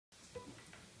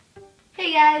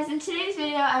Hey guys, in today's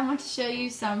video I want to show you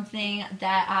something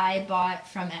that I bought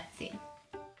from Etsy.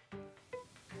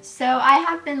 So I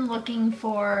have been looking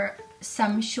for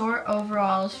some short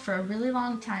overalls for a really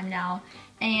long time now,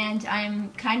 and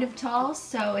I'm kind of tall,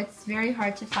 so it's very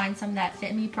hard to find some that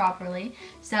fit me properly.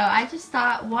 So I just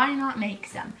thought, why not make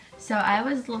some? So I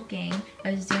was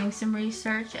doing some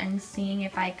research and seeing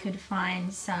if I could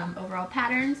find some overall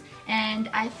patterns, and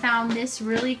I found this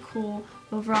really cool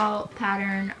overall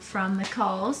pattern from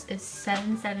Mccalls. It's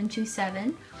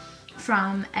 7727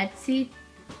 from Etsy,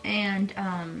 and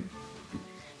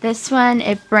this one,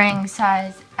 it brings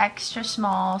size extra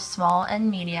small, small, and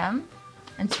medium.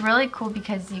 It's really cool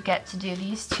because you get to do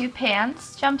these two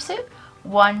pants jumpsuit,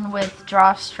 one with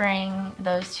drawstring,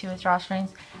 those two with drawstrings,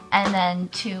 and then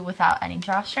two without any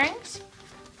drawstrings.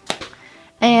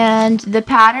 And the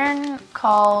pattern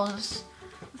calls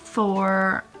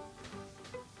for,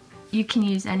 you can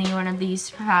use any one of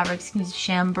these fabrics. You can use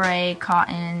chambray,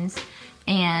 cottons,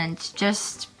 and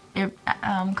just it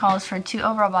calls for 2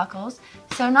 overall buckles,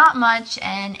 so not much,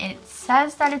 and it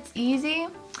says that it's easy,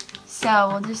 so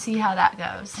we'll just see how that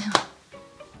goes.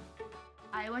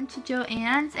 I went to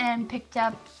Joann's and picked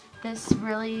up this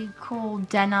really cool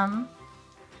denim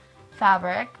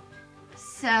fabric.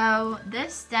 So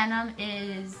this denim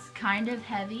is kind of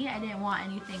heavy. I didn't want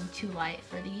anything too light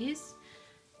for these,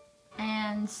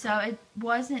 and so it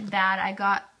wasn't bad. I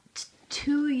got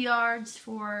 2 yards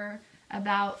for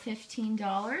about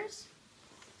 $15.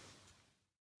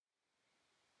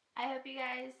 I hope you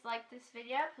guys liked this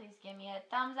video. Please give me a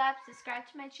thumbs up, subscribe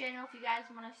to my channel if you guys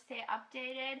want to stay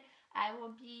updated. I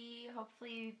will be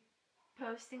hopefully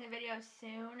posting a video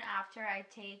soon after I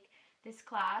take this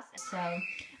class. So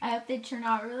I hope they turn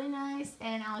out really nice,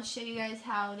 and I'll show you guys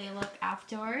how they look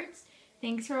afterwards.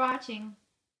 Thanks for watching.